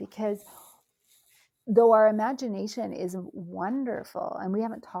better because though our imagination is wonderful and we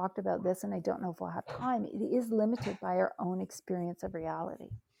haven't talked about this and I don't know if we'll have time, it is limited by our own experience of reality,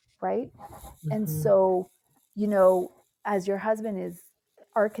 right? And Mhm. so, you know as your husband is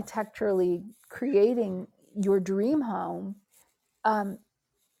architecturally creating your dream home,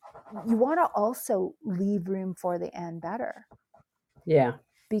 you want to also leave room for the and better. Yeah.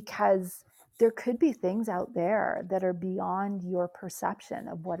 Because there could be things out there that are beyond your perception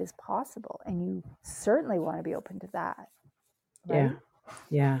of what is possible. And you certainly want to be open to that. Right.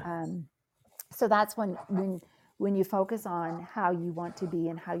 Yeah. So that's when you focus on how you want to be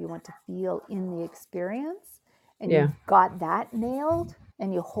and how you want to feel in the experience, and Yeah. you've got that nailed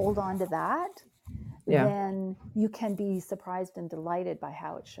and you hold on to that, Yeah. then you can be surprised and delighted by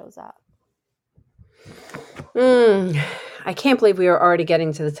how it shows up. I can't believe we are already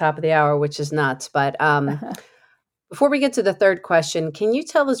getting to the top of the hour, which is nuts. But before we get to the third question, can you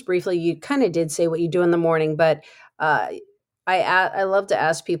tell us briefly? You kind of did say what you do in the morning, but I love to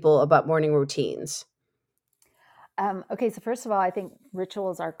ask people about morning routines. Okay, so first of all, I think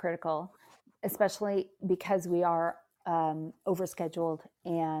rituals are critical, especially because we are overscheduled.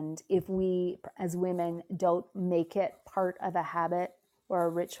 And if we, as women, don't make it part of a habit or a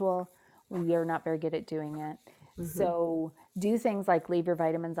ritual, we are not very good at doing it. So do things like leave your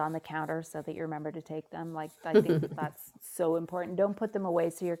vitamins on the counter so that you remember to take them. Like, I think that's so important. Don't put them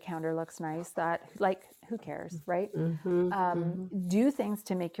away so your counter looks nice. That, like, who cares, right? Do things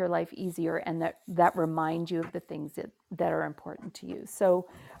to make your life easier and that remind you of the things that are important to you. So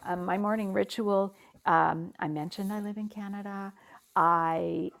my morning ritual, I mentioned I live in Canada.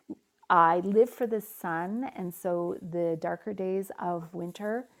 I live for the sun, and so the darker days of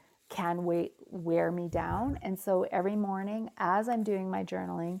winter can wear me down. And so every morning, as I'm doing my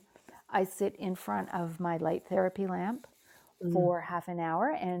journaling, I sit in front of my light therapy lamp for half an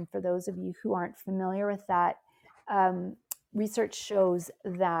hour. And for those of you who aren't familiar with that, research shows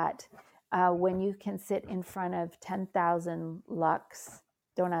that when you can sit in front of 10,000 lux,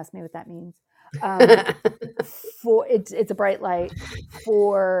 don't ask me what that means, for it's a bright light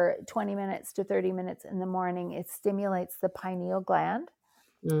for 20 minutes to 30 minutes in the morning, it stimulates the pineal gland,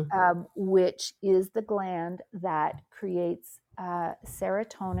 which is the gland that creates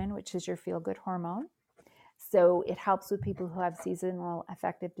serotonin, which is your feel-good hormone. So it helps with people who have seasonal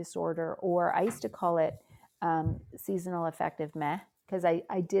affective disorder, or I used to call it seasonal affective meh, because I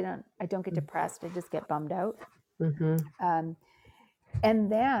don't get depressed, I just get bummed out.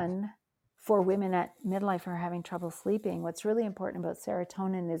 And then for women at midlife who are having trouble sleeping, what's really important about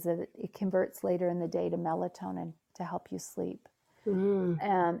serotonin is that it converts later in the day to melatonin to help you sleep.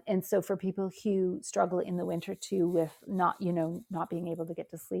 And so for people who struggle in the winter too with not being able to get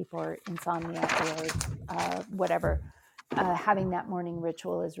to sleep, or insomnia, or whatever, having that morning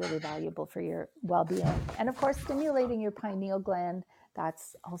ritual is really valuable for your well-being. And of course, stimulating your pineal gland,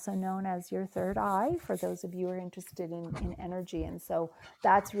 that's also known as your third eye, for those of you who are interested in energy. And so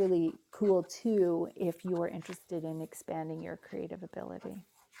that's really cool too if you are interested in expanding your creative ability.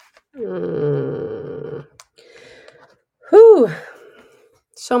 Whew.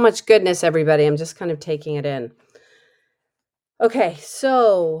 So much goodness, everybody. I'm just kind of taking it in. Okay,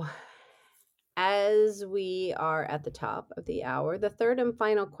 so as we are at the top of the hour, the third and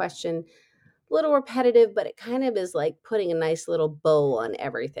final question, a little repetitive, but it kind of is like putting a nice little bow on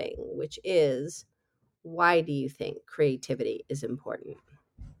everything, which is, why do you think creativity is important?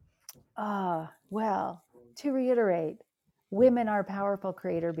 Well, to reiterate, women are powerful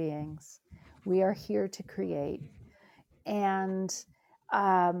creator beings. We are here to create. And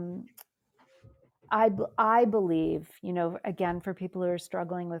I believe, again, for people who are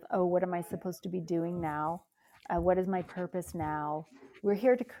struggling with, what am I supposed to be doing now? What is my purpose now? We're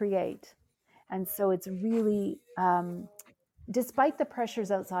here to create. And so it's really, despite the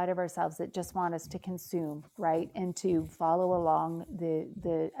pressures outside of ourselves that just want us to consume, right, and to follow along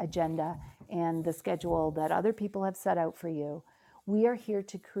the agenda and the schedule that other people have set out for you, we are here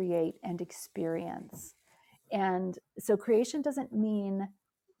to create and experience. And so creation doesn't mean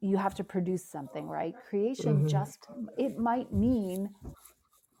you have to produce something, right? Creation just, it might mean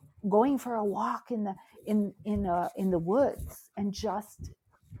going for a walk in the woods and just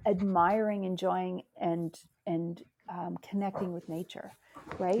admiring, enjoying, and connecting with nature,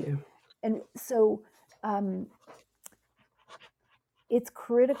 right? Yeah. And so it's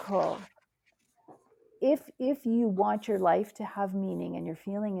critical, if you want your life to have meaning and you're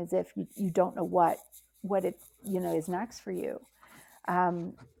feeling as if you don't know what it is next for you,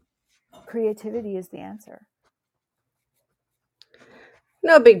 creativity is the answer.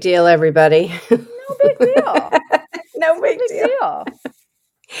 No big deal, everybody. No big deal. No big deal. deal.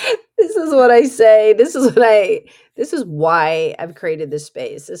 This is what I say. This is why I've created this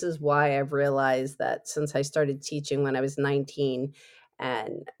space. This is why I've realized that since I started teaching when I was 19,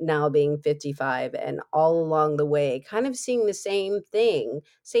 and now being 55, and all along the way, kind of seeing the same thing,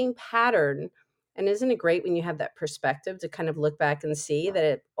 same pattern. And isn't it great when you have that perspective to kind of look back and see that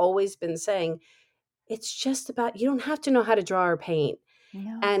it's always been saying, it's just about, you don't have to know how to draw or paint.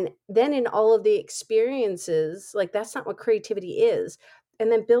 No. And then in all of the experiences, like that's not what creativity is.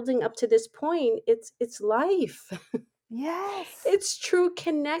 And then building up to this point, it's life. Yes. It's true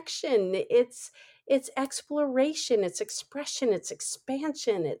connection. It's exploration, it's expression, it's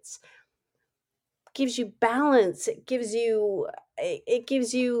expansion. It's gives you balance. It gives you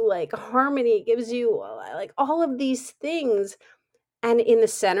like harmony. It gives you like all of these things. And in the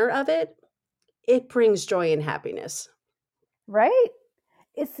center of it, it brings joy and happiness. Right?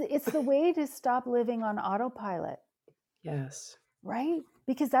 It's the way to stop living on autopilot, Yes. right?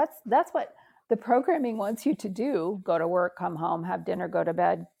 Because that's what the programming wants you to do. Go to work, come home, have dinner, go to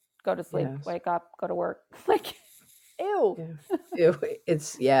bed, go to sleep, Yes. wake up, go to work. Like, ew. Yeah. Ew.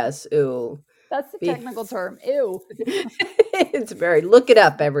 It's yes. Ooh. That's the Be technical term. Ew. it's very, look it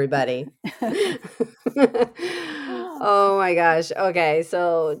up, everybody. Oh my gosh. Okay.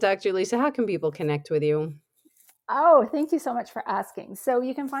 So, Dr. Lisa, how can people connect with you? Oh, thank you so much for asking. So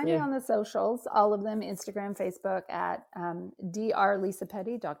you can find me Yeah. on the socials, all of them, Instagram, Facebook, at Dr. Lisa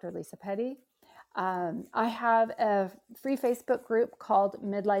Petty, Dr. Lisa Petty. I have a free Facebook group called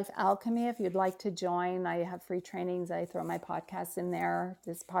Midlife Alchemy. If you'd like to join, I have free trainings. I throw my podcasts in there.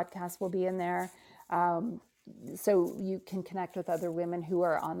 This podcast will be in there. So you can connect with other women who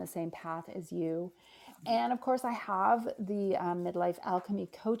are on the same path as you. And of course, I have the Midlife Alchemy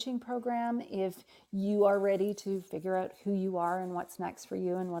coaching program. If you are ready to figure out who you are and what's next for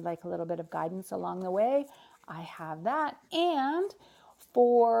you and would like a little bit of guidance along the way, I have that. And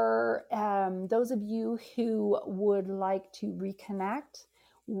for those of you who would like to reconnect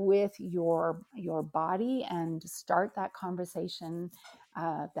with your body and start that conversation,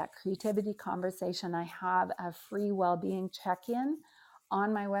 that creativity conversation, I have a free well-being check-in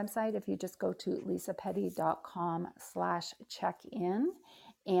on my website. If you just go to lisapetty.com/check-in,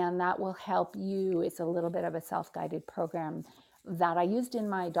 and that will help you. It's a little bit of a self-guided program that I used in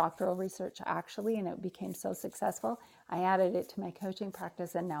my doctoral research, actually, and it became so successful. I added it to my coaching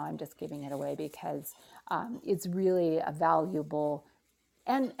practice, and now I'm just giving it away because it's really a valuable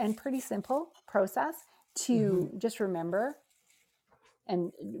and pretty simple process to just remember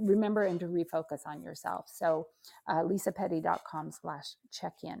and to refocus on yourself. So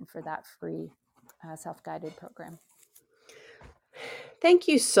lisapetty.com/check-in for that free self-guided program. Thank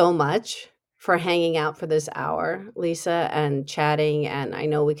you so much for hanging out for this hour, Lisa, and chatting. And I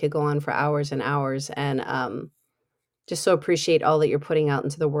know we could go on for hours and hours, and just so appreciate all that you're putting out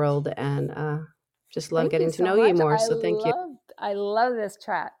into the world, and just love Thank you getting to so know you much. more. So thank you. I love this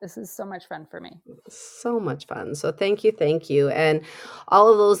chat. This is so much fun for me. So much fun. So thank you. Thank you. And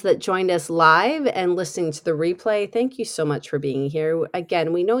all of those that joined us live and listening to the replay, thank you so much for being here.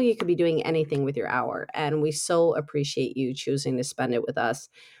 Again, we know you could be doing anything with your hour, and we so appreciate you choosing to spend it with us.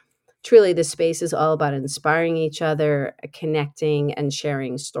 Truly, this space is all about inspiring each other, connecting, and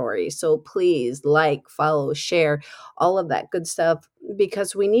sharing stories. So please like, follow, share, all of that good stuff,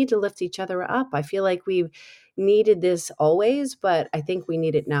 because we need to lift each other up. I feel like we've needed this always, but I think we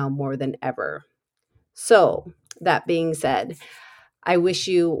need it now more than ever. So, that being said, I wish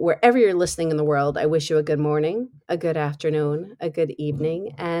you, wherever you're listening in the world, I wish you a good morning, a good afternoon, a good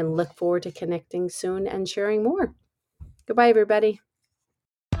evening, and look forward to connecting soon and sharing more. Goodbye, everybody.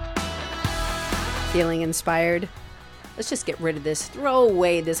 Feeling inspired? Let's just get rid of this, throw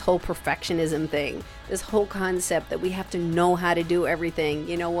away this whole perfectionism thing, this whole concept that we have to know how to do everything.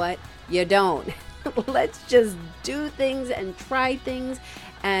 You know what? You don't. Let's just do things and try things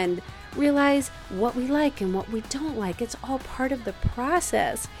and realize what we like and what we don't like. It's all part of the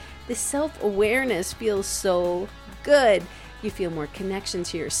process. This self-awareness feels so good. You feel more connection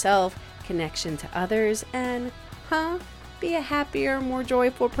to yourself, connection to others, and be a happier, more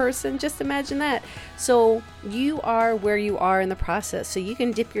joyful person. Just imagine that. So you are where you are in the process. So you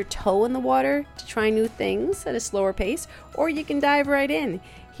can dip your toe in the water to try new things at a slower pace, or you can dive right in.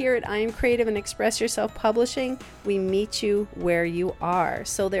 Here at I Am Creative and Express Yourself Publishing, we meet you where you are.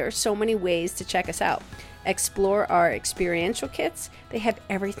 So there are so many ways to check us out. Explore our experiential kits. They have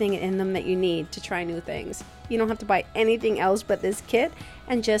everything in them that you need to try new things. You don't have to buy anything else but this kit,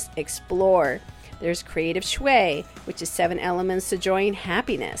 and just explore. There's Creative Shui, which is 7 elements to joy and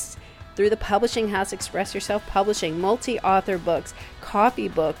happiness. Through the publishing house, Express Yourself Publishing, multi-author books, coffee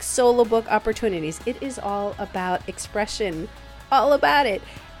books, solo book opportunities. It is all about expression, all about it.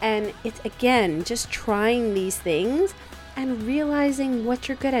 And it's, again, just trying these things and realizing what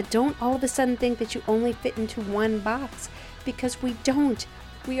you're good at. Don't all of a sudden think that you only fit into one box. because we don't.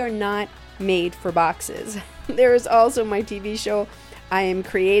 We are not made for boxes. There is also my TV show, I Am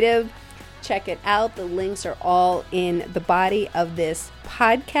Creative. Check it out. The links are all in the body of this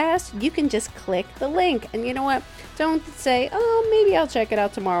podcast. You can just click the link. And you know what? Don't say, oh, maybe I'll check it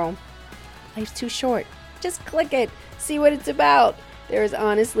out tomorrow. Life's too short. Just click it. See what it's about. There is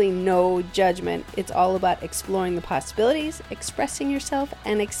honestly no judgment. It's all about exploring the possibilities, expressing yourself,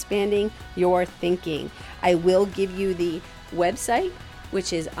 and expanding your thinking. I will give you the website,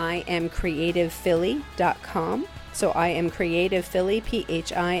 which is iamcreativephilly.com. So I am Creative Philly,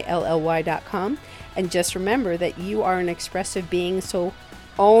 PHILLY.com. And just remember that you are an expressive being, so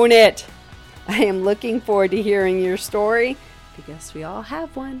own it. I am looking forward to hearing your story because we all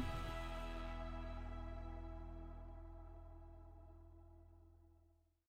have one.